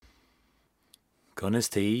Gunness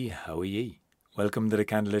T, how are ye? Welcome to the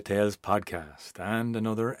Candlelit Tales podcast and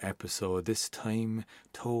another episode, this time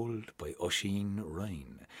told by Oisin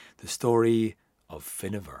Ryan, the story of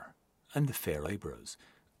Finnever and the Fair Eyebrows,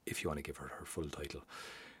 if you want to give her full title.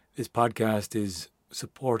 This podcast is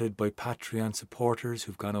supported by Patreon supporters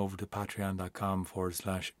who've gone over to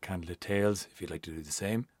patreon.com/Candlelit Tales. If you'd like to do the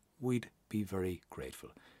same, we'd be very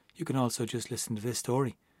grateful. You can also just listen to this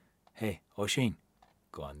story. Hey, Oisin,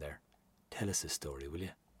 go on there. Tell us a story, will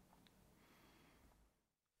you?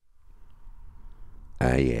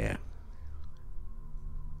 Yeah.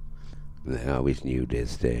 I always knew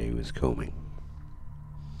this day was coming.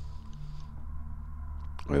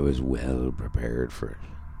 I was well prepared for it.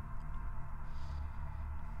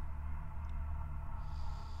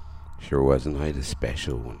 Sure wasn't I the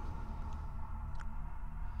special one?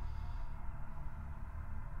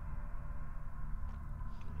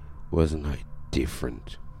 Wasn't I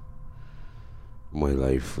different? My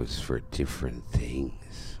life was for different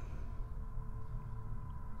things.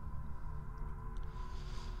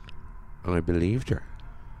 And I believed her.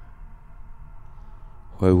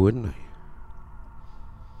 Why wouldn't I?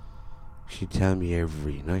 She'd tell me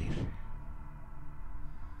every night.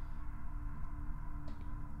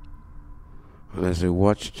 And as I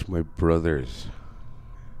watched my brothers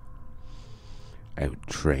out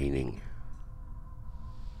training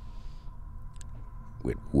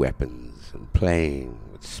with weapons and playing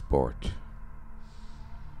with sport,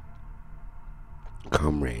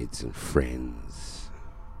 comrades and friends,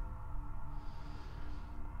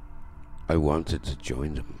 I wanted to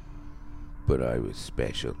join them, but I was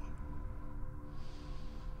special.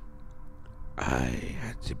 I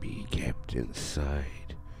had to be kept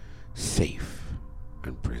inside, safe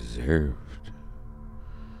and preserved.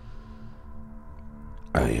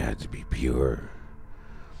 I had to be pure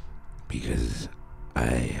because I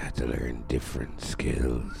had to learn different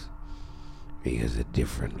skills, because a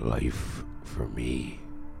different life for me,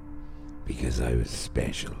 because I was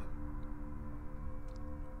special.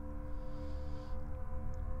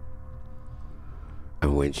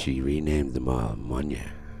 And when she renamed them all Munya,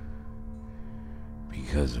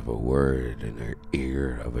 because of a word in her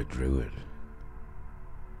ear of a druid,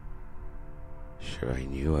 sure, I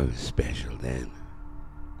knew I was special then.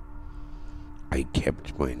 I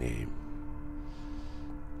kept my name,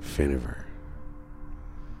 Finnever,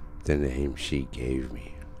 the name she gave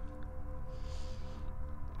me.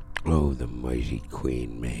 Oh, the mighty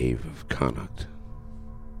Queen Maeve of Connacht.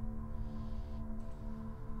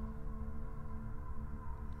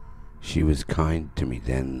 She was kind to me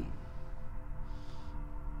then.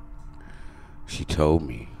 She told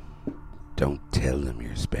me, don't tell them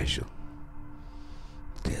you're special.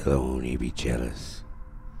 They'll only be jealous.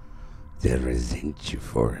 They'll resent you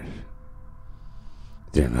for it.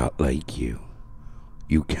 They're not like you.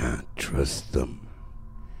 You can't trust them.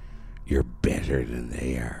 You're better than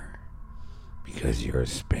they are because you're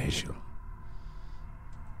special.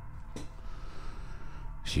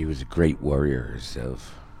 She was a great warrior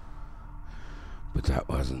herself, but that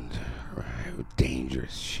wasn't how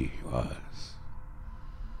dangerous she was.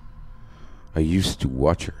 I used to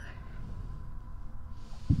watch her,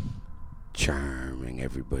 charming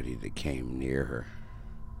everybody that came near her,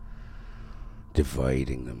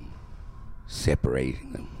 dividing them,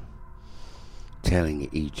 separating them, telling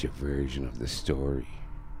each a version of the story,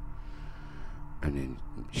 and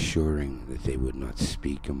ensuring that they would not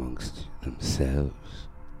speak amongst themselves,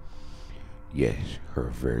 yet her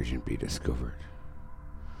version be discovered.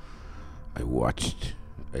 I watched,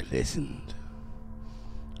 I listened,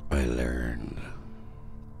 I learned.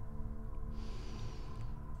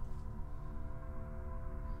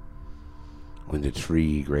 When the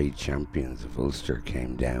three great champions of Ulster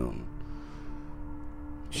came down,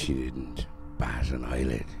 she didn't bat an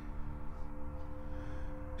eyelid.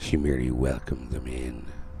 She merely welcomed them in,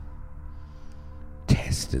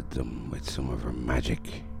 tested them with some of her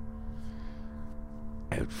magic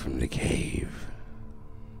out from the cave.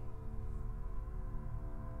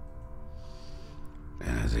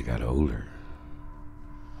 And as I got older,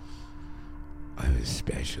 I was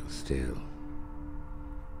special still.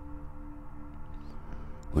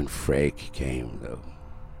 When Freke came, though,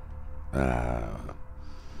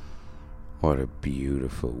 what a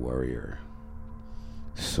beautiful warrior.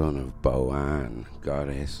 Son of Boann,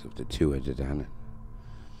 goddess of the Tuatha De Danann.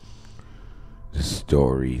 The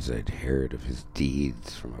stories I'd heard of his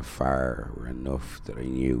deeds from afar were enough that I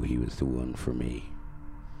knew he was the one for me.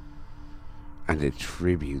 And the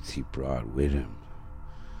tributes he brought with him,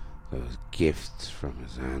 those gifts from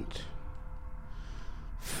his aunt,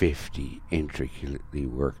 50 intricately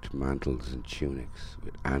worked mantles and tunics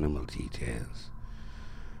with animal details,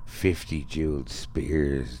 50 jeweled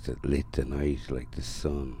spears that lit the night like the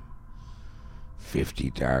sun.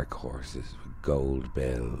 50 dark horses with gold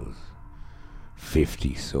bells.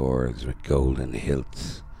 50 swords with golden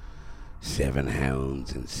hilts. 7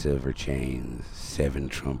 hounds in silver chains. 7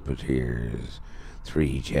 trumpeters.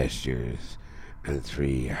 3 jesters. And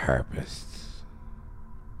 3 harpists.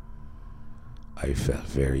 I felt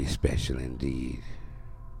very special indeed.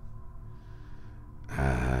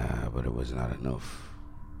 But it was not enough.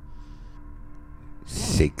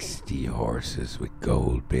 60 horses with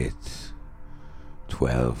gold bits.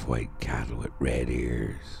 12 white cattle with red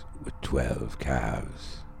ears, with 12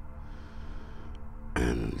 calves.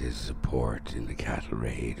 And his support in the cattle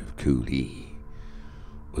raid of Cooley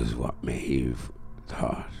was what Maeve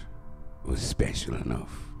thought was special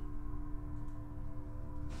enough.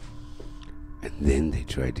 And then they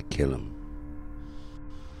tried to kill him.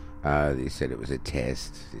 They said it was a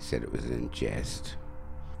test. They said it was in jest.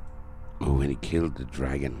 Oh, when he killed the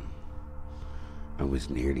dragon, I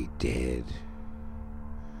was nearly dead.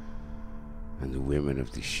 And the women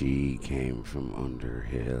of the She came from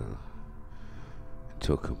Underhill and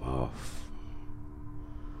took him off.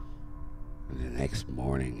 And the next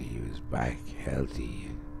morning he was back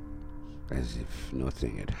healthy, as if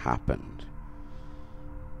nothing had happened.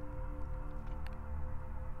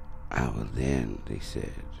 Well then, they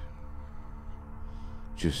said,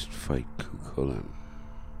 just fight Cuchulainn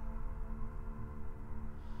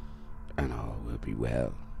and all will be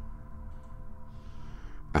well.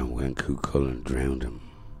 And when Cuchulainn drowned him,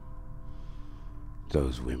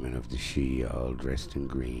 those women of the She, all dressed in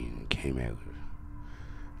green, came out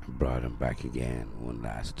and brought him back again one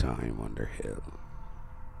last time Underhill.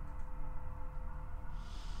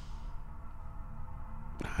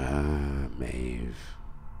 Maeve.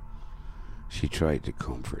 She tried to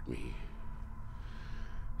comfort me.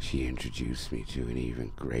 She introduced me to an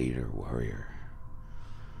even greater warrior,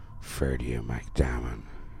 Ferdia MacDamon.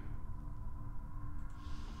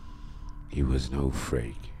 He was no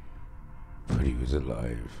freak, but he was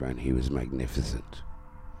alive and he was magnificent.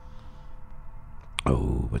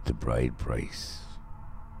 Oh, but the bride price.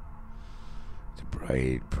 The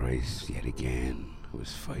bride price yet again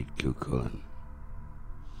was fight Cuchulainn.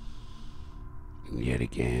 And yet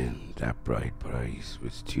again that bride price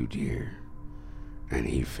was too dear, and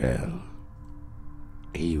he fell.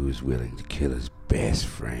 He was willing to kill his best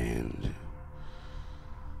friend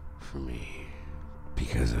for me,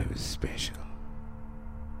 because I was special.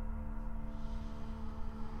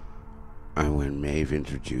 And when Maeve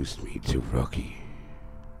introduced me to Rocky,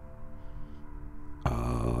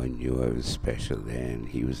 I knew I was special then.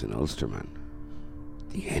 He was an Ulsterman,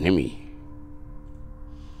 the enemy.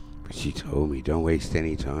 But she told me, don't waste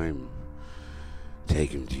any time.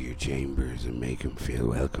 Take him to your chambers and make him feel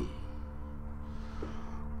welcome.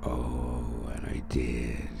 Oh, and I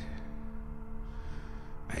did.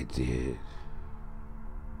 I did.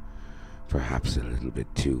 Perhaps a little bit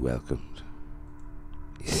too welcomed.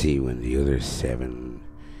 You see, when the other 7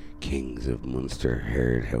 kings of Munster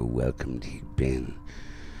heard how welcomed he'd been,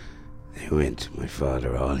 they went to my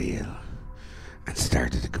father Ailill and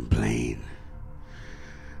started to complain,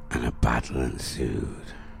 and a battle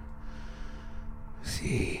ensued.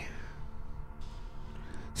 See,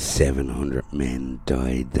 700 men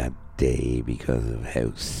died that day because of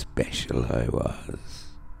how special I was.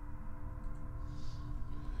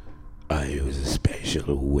 I was a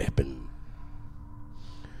special weapon.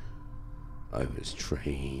 I was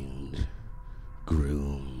trained,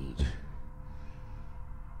 groomed,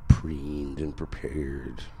 preened and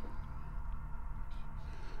prepared.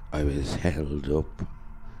 I was held up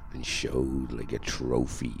and showed like a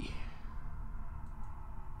trophy.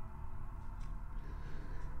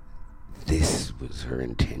 This was her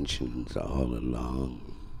intentions all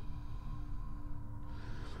along.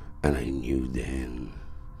 And I knew then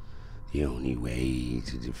the only way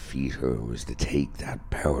to defeat her was to take that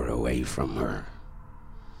power away from her.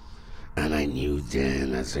 And I knew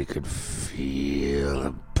then, as I could feel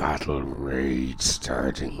a battle rage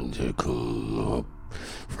starting to come up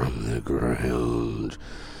from the ground,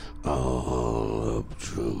 all up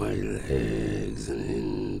through my legs and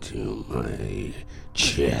into my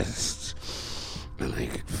chest, and I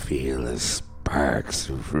could feel the sparks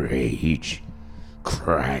of rage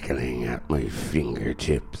crackling at my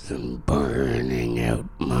fingertips and burning out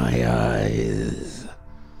my eyes.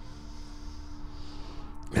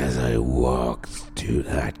 As I walked to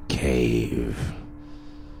that cave,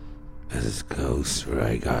 as closer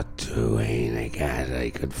I got to Aenegat,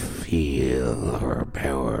 I could feel her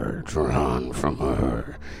power drawn from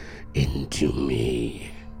her into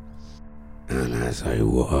me. And as I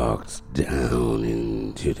walked down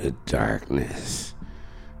into the darkness,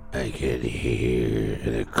 I could hear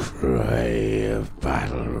the cry of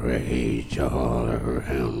battle rage all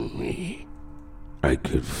around me. I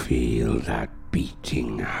could feel that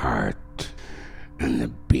beating heart and the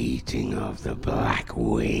beating of the black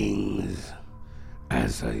wings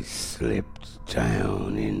as I slipped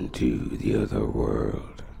down into the other world.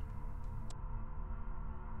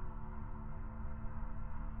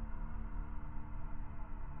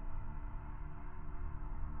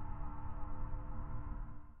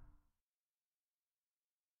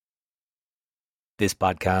 This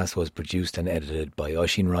podcast was produced and edited by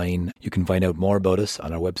Oisín Ryan. You can find out more about us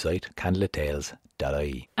on our website,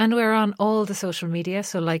 candlelittales.ie. And we're on all the social media,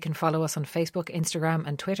 so like and follow us on Facebook, Instagram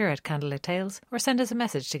and Twitter at Candlelit Tales, or send us a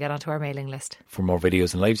message to get onto our mailing list. For more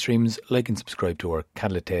videos and live streams, like and subscribe to our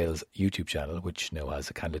Candlelit Tales YouTube channel, which now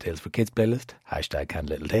has a Candlelit Tales for Kids playlist, hashtag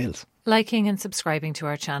Candlelit Tales. Liking and subscribing to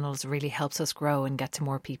our channels really helps us grow and get to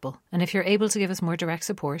more people. And if you're able to give us more direct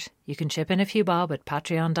support, you can chip in a few bob at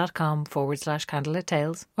patreon.com/Candlelit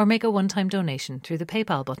Tales, or make a one-time donation through the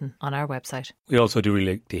PayPal button on our website. We also do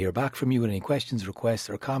really like to hear back from you with any questions, requests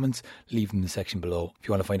or comments. Leave them in the section below. If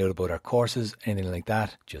you want to find out about our courses, anything like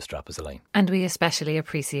that, just drop us a line. And we especially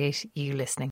appreciate you listening.